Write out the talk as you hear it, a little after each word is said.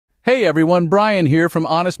Hey everyone, Brian here from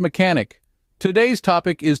Honest Mechanic. Today's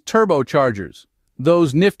topic is turbochargers,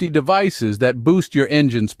 those nifty devices that boost your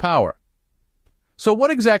engine's power. So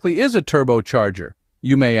what exactly is a turbocharger,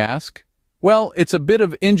 you may ask? Well, it's a bit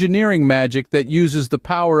of engineering magic that uses the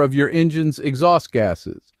power of your engine's exhaust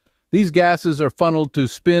gases. These gases are funneled to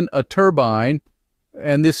spin a turbine,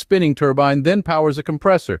 and this spinning turbine then powers a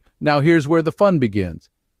compressor. Now here's where the fun begins.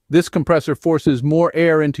 This compressor forces more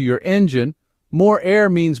air into your engine. More air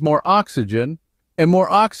means more oxygen, and more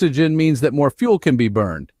oxygen means that more fuel can be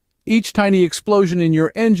burned. Each tiny explosion in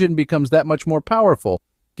your engine becomes that much more powerful,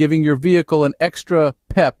 giving your vehicle an extra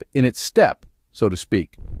pep in its step, so to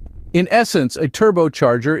speak. In essence, a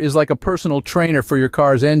turbocharger is like a personal trainer for your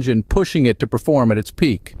car's engine, pushing it to perform at its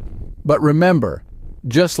peak. But remember,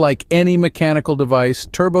 just like any mechanical device,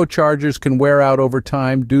 turbochargers can wear out over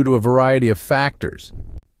time due to a variety of factors.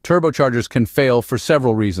 Turbochargers can fail for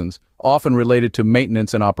several reasons, often related to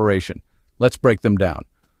maintenance and operation. Let's break them down.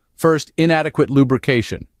 First, inadequate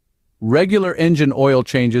lubrication. Regular engine oil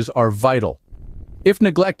changes are vital. If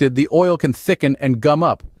neglected, the oil can thicken and gum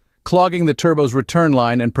up, clogging the turbo's return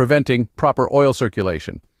line and preventing proper oil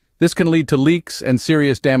circulation. This can lead to leaks and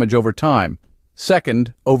serious damage over time.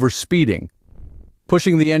 Second, overspeeding.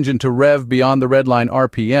 Pushing the engine to rev beyond the redline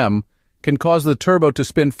RPM can cause the turbo to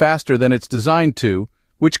spin faster than it's designed to,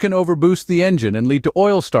 which can overboost the engine and lead to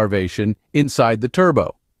oil starvation inside the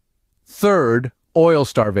turbo. Third, oil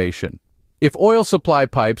starvation. If oil supply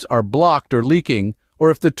pipes are blocked or leaking,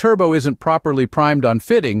 or if the turbo isn't properly primed on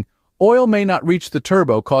fitting, oil may not reach the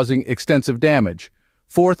turbo, causing extensive damage.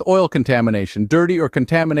 Fourth, oil contamination. Dirty or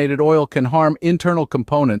contaminated oil can harm internal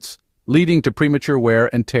components, leading to premature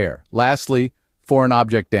wear and tear. Lastly, foreign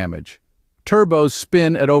object damage. Turbos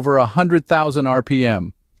spin at over 100,000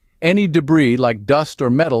 RPM. Any debris, like dust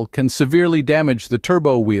or metal, can severely damage the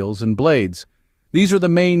turbo wheels and blades. These are the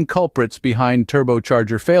main culprits behind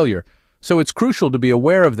turbocharger failure, so it's crucial to be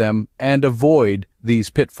aware of them and avoid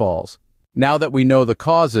these pitfalls. Now that we know the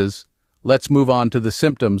causes, let's move on to the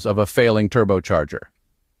symptoms of a failing turbocharger.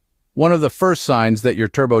 One of the first signs that your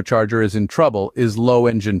turbocharger is in trouble is low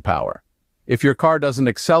engine power. If your car doesn't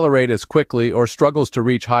accelerate as quickly or struggles to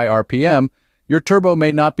reach high RPM, your turbo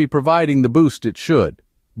may not be providing the boost it should.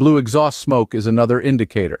 Blue exhaust smoke is another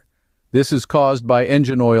indicator. This is caused by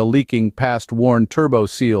engine oil leaking past worn turbo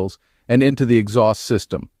seals and into the exhaust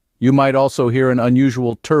system. You might also hear an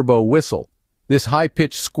unusual turbo whistle. This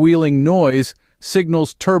high-pitched squealing noise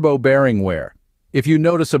signals turbo bearing wear. If you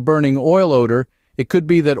notice a burning oil odor, it could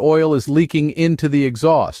be that oil is leaking into the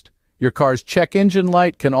exhaust. Your car's check engine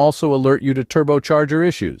light can also alert you to turbocharger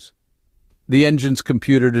issues. The engine's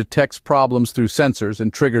computer detects problems through sensors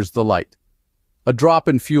and triggers the light. A drop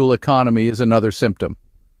in fuel economy is another symptom.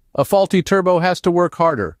 A faulty turbo has to work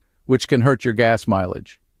harder, which can hurt your gas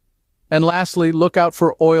mileage. And lastly, look out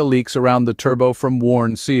for oil leaks around the turbo from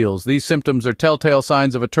worn seals. These symptoms are telltale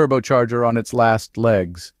signs of a turbocharger on its last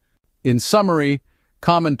legs. In summary,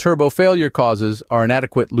 common turbo failure causes are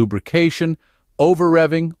inadequate lubrication,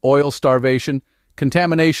 over-revving, oil starvation,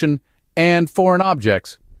 contamination, and foreign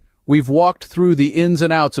objects. We've walked through the ins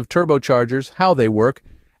and outs of turbochargers, how they work,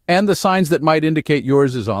 and the signs that might indicate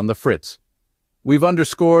yours is on the fritz. We've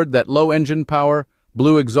underscored that low engine power,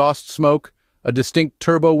 blue exhaust smoke, a distinct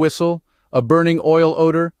turbo whistle, a burning oil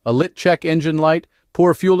odor, a lit check engine light,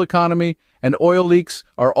 poor fuel economy, and oil leaks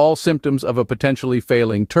are all symptoms of a potentially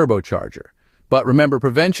failing turbocharger. But remember,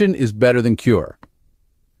 prevention is better than cure.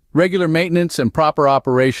 Regular maintenance and proper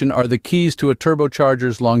operation are the keys to a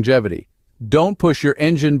turbocharger's longevity. Don't push your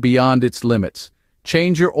engine beyond its limits.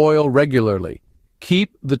 Change your oil regularly.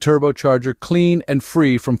 Keep the turbocharger clean and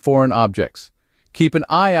free from foreign objects. Keep an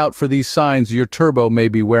eye out for these signs your turbo may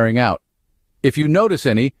be wearing out. If you notice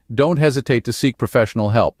any, don't hesitate to seek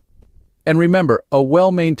professional help. And remember, a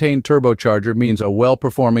well-maintained turbocharger means a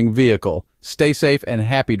well-performing vehicle. Stay safe and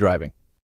happy driving.